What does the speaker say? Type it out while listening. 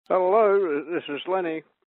Hello, this is Lenny.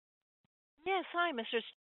 Yes, hi, Mr.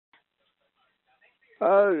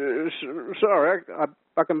 Sorry,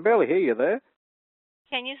 I can barely hear you there.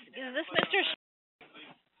 Is this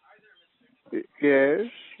Mr.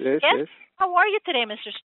 Yes. Yes? How are you today,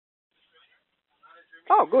 Mr.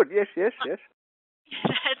 Oh, good. Yes. That's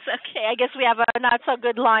okay. I guess we have a not so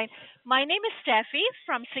good line. My name is Steffi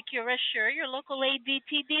from Secure Assure, your local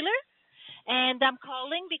ADT dealer. And I'm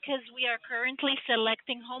calling because we are currently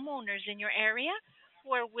selecting homeowners in your area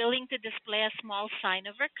who are willing to display a small sign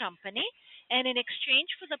of our company. And in exchange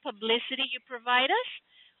for the publicity you provide us,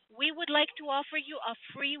 we would like to offer you a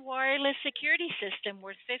free wireless security system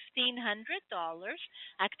worth $1,500.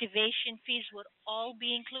 Activation fees would all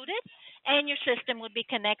be included, and your system would be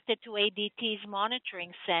connected to ADT's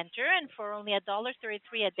monitoring center. And for only $1.33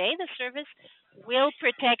 a day, the service will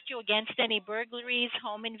protect you against any burglaries,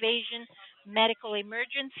 home invasion, medical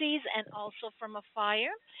emergencies, and also from a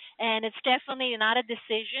fire. And it's definitely not a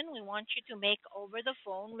decision we want you to make over the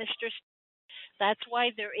phone, Mr. That's why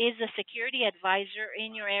there is a security advisor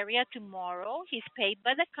in your area tomorrow. He's paid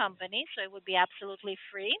by the company, so it would be absolutely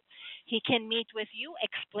free. He can meet with you,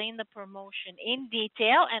 explain the promotion in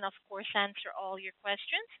detail, and of course, answer all your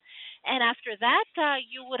questions. And after that,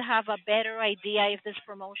 you would have a better idea if this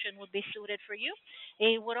promotion would be suited for you.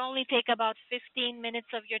 It would only take about 15 minutes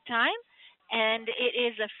of your time, and it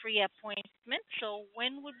is a free appointment. So,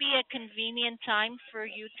 when would be a convenient time for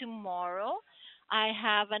you tomorrow? I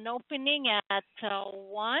have an opening at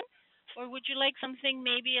 1, or would you like something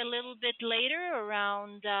maybe a little bit later,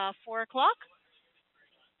 around 4 o'clock?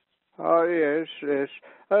 Oh, yes.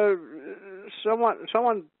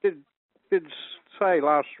 Someone did say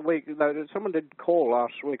last week. No, someone did call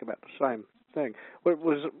last week about the same thing.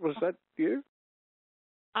 Was that you?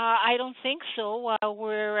 I don't think so.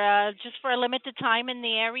 We're just for a limited time in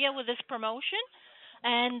the area with this promotion,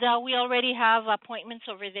 and we already have appointments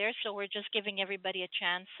over there, so we're just giving everybody a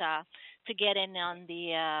chance to get in on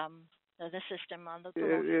the system on the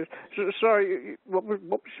promotion. Yes. Sorry, what was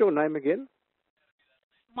your name again?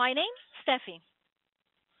 My name's Steffi.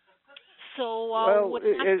 So Well,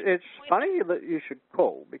 it's funny that you should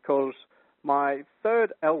call because my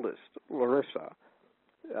third eldest, Larissa,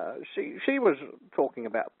 she was talking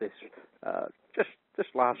about this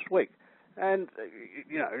just last week, and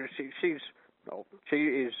she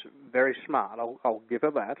is very smart. I'll give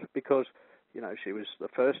her that because she was the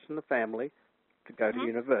first in the family to go to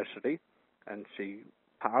university, and she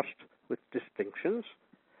passed with distinctions.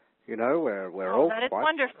 We're all that is quite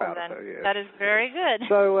wonderful. proud Then of her, yes. that is very good.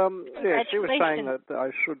 So she was saying that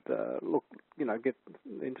I should get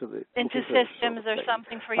into systems or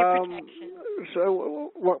something for your protection.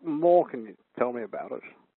 So what more can you tell me about it?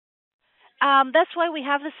 That's why we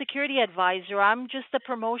have the security advisor. I'm just the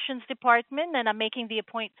promotions department, and I'm making the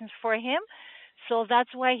appointments for him. So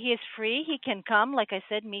that's why he is free. He can come, like I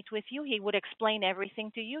said, meet with you. He would explain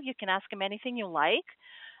everything to you. You can ask him anything you like.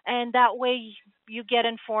 And that way you get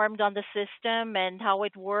informed on the system and how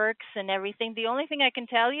it works and everything. The only thing I can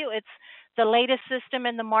tell you, it's the latest system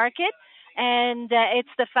in the market, and it's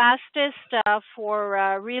the fastest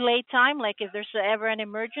for relay time. Like if there's ever an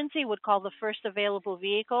emergency, would call the first available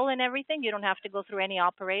vehicle and everything. You don't have to go through any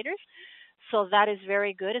operators. So that is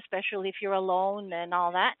very good, especially if you're alone and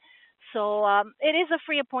all that. So it is a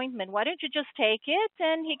free appointment. Why don't you just take it,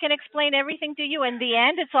 and he can explain everything to you. In the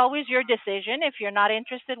end, it's always your decision. If you're not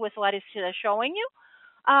interested with what is showing you,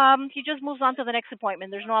 he just moves on to the next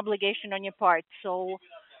appointment. There's no obligation on your part. So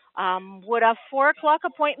would a 4 o'clock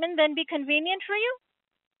appointment then be convenient for you?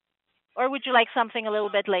 Or would you like something a little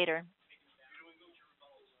bit later?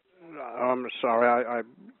 I'm sorry, I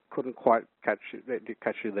couldn't quite catch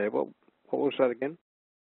you there. What was that again?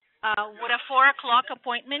 Would a 4 o'clock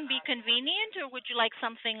appointment be convenient, or would you like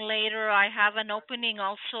something later? I have an opening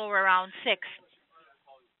also around 6.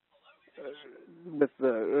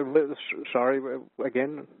 Sorry,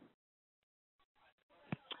 again?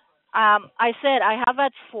 I said I have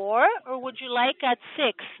at 4, or would you like at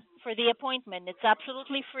 6 for the appointment? It's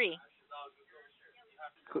absolutely free.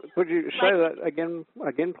 Could you say that again,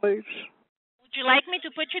 please? Would you like me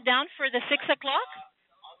to put you down for the 6 o'clock?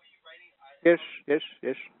 Yes. Yes?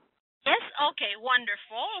 Okay,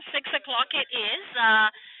 wonderful. 6 o'clock it is.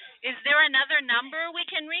 Is there another number we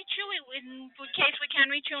can reach you in case we can't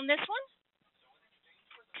reach you on this one?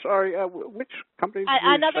 Sorry, which company did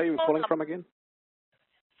you say you were calling from again?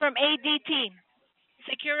 From ADT.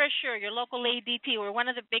 Secure Assure, your local ADT. We're one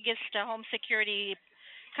of the biggest home security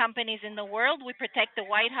companies in the world. We protect the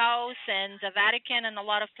White House and the Vatican and a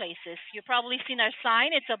lot of places. You've probably seen our sign.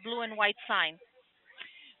 It's a blue and white sign.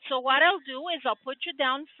 So what I'll do is I'll put you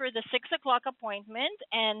down for the 6 o'clock appointment,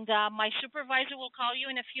 and my supervisor will call you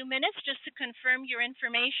in a few minutes just to confirm your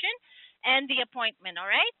information and the appointment. All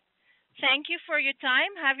right? Thank you for your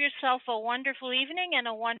time. Have yourself a wonderful evening and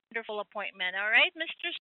a wonderful appointment. All right,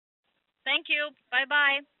 Mr. Thank you. Bye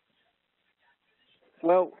bye.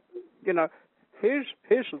 Well, you know, here's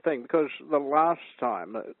the thing, because the last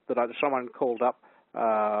time that someone called up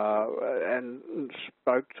and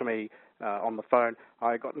spoke to me on the phone,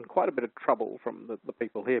 I got in quite a bit of trouble from the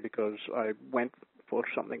people here because I went for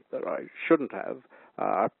something that I shouldn't have.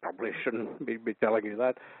 I probably shouldn't be telling you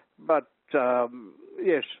that, but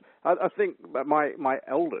yes, I think my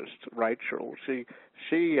eldest, Rachel, she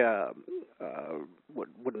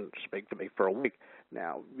wouldn't speak to me for a week.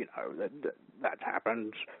 Now, you know, that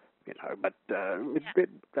happens, you know, but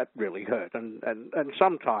that really hurt. And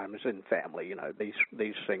sometimes in family, you know, these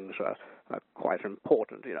things are quite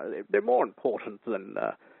important. You know, they're more important than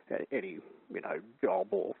any, you know,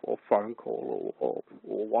 job or phone call or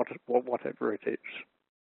whatever it is.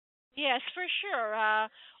 Yes, for sure.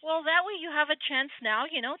 Well, that way you have a chance now,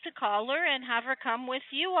 you know, to call her and have her come with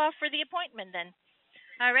you for the appointment then.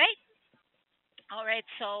 All right? All right.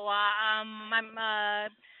 So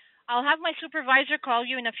I'll have my supervisor call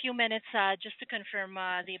you in a few minutes just to confirm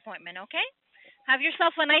the appointment, okay? Have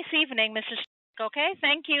yourself a nice evening, Mrs. Okay?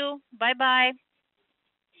 Thank you. Bye-bye.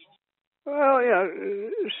 Well, you know,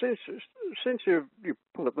 since you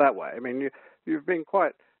put it that way, I mean, you've been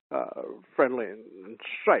quite friendly and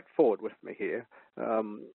straightforward with me here.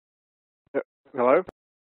 Hello?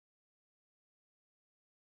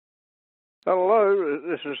 Hello,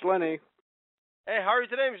 this is Lenny. Hey, how are you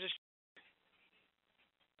today, Mr.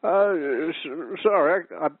 Sorry,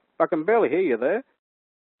 I can barely hear you there.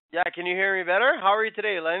 Yeah, can you hear me better? How are you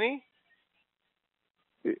today, Lenny?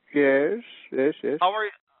 Yes. How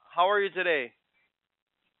are you today?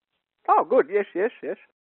 Oh, good. Yes.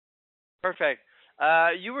 Perfect.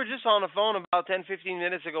 You were just on the phone about 10-15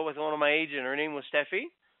 minutes ago with one of my agents. Her name was Steffi.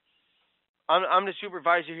 I'm the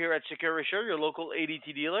supervisor here at Secure Assure, your local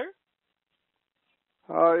ADT dealer.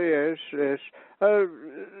 Oh, yes.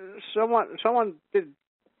 Someone did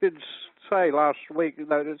say last week.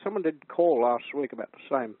 No, someone did call last week about the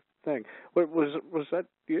same thing. Was that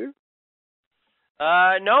you?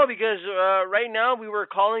 No, because right now we were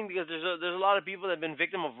calling because there's a lot of people that have been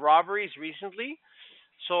victim of robberies recently.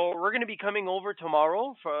 So we're going to be coming over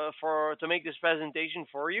tomorrow to make this presentation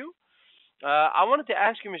for you. I wanted to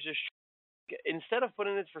ask you, Mr. Instead of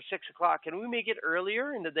putting it for 6 o'clock, can we make it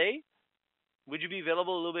earlier in the day? Would you be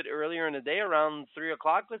available a little bit earlier in the day, around 3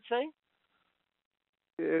 o'clock, let's say?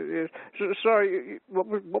 Yes. Sorry, what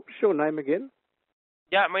was your name again?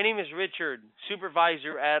 Yeah, my name is Richard,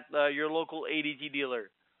 supervisor at your local ADT dealer.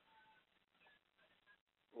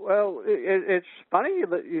 Well, it's funny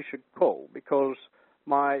that you should call because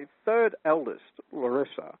my third eldest,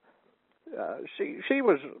 Larissa, she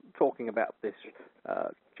was talking about this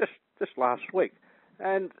just last week,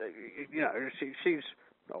 and you know she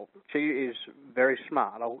is very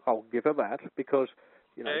smart. I'll give her that because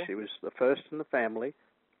you know she was the first in the family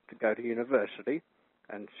to go to university,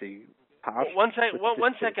 and she passed. One second,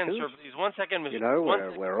 sir, please. 1 second, Mr. You know,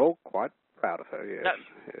 we're all quite proud of her. Yes,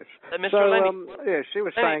 yes. Mr. Lenny. Yeah, she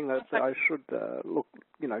was Lenny, saying that I should look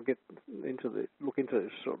into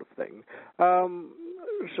this sort of thing.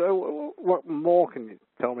 So, what more can you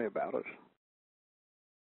tell me about it?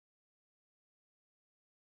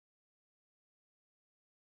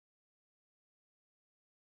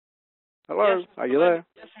 Hello, Yes, are you there?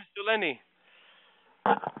 Yes, Mr. Lenny.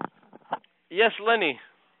 Yes, Lenny.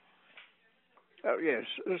 Oh, yes.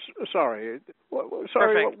 Sorry.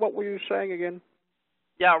 What were you saying again?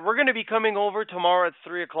 Yeah, we're going to be coming over tomorrow at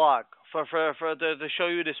 3 o'clock to show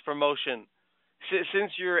you this promotion.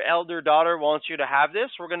 Since your elder daughter wants you to have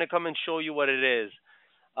this, we're going to come and show you what it is.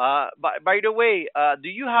 By the way, do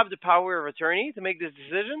you have the power of attorney to make this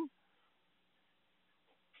decision?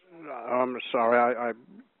 I'm sorry, I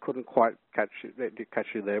couldn't quite catch you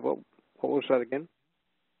there. What was that again?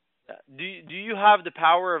 Do you have the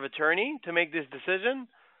power of attorney to make this decision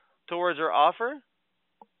towards our offer?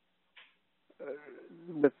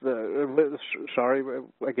 Sorry,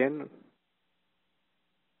 again?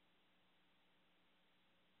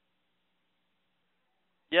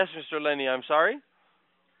 Yes, Mr. Lenny, I'm sorry.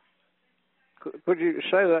 Could you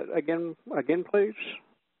say that again, please?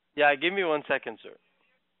 Yeah, give me 1 second, sir.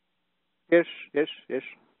 Yes.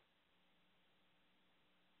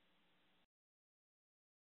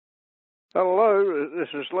 Hello, this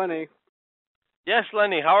is Lenny. Yes,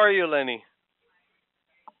 Lenny. How are you, Lenny?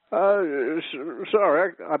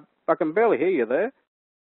 Sorry, I can barely hear you there.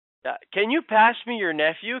 Yeah. Can you pass me your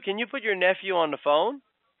nephew? Can you put your nephew on the phone?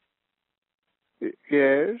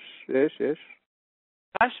 Yes, yes, yes.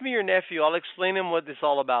 Pass me your nephew. I'll explain him what this is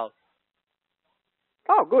all about.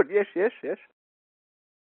 Oh, good. Yes, yes, yes.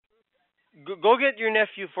 Go get your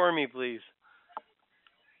nephew for me, please.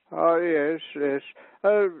 Oh, yes, yes.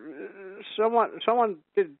 Uh, someone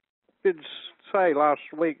did say last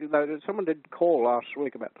week. No, someone did call last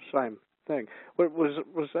week about the same thing.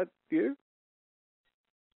 Was that you?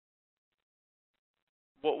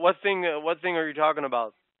 What thing? What thing are you talking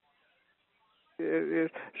about? Yes.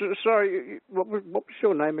 Sorry. What was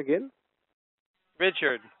your name again?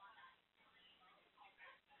 Richard.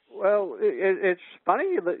 Well, it's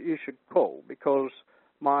funny that you should call because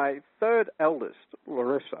my third eldest,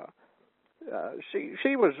 Larissa,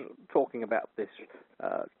 she was talking about this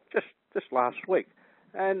just last week,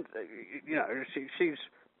 and you know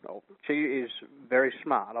she is very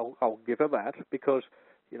smart. I'll give her that because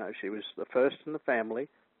she was the first in the family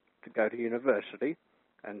to go to university,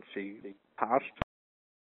 and she passed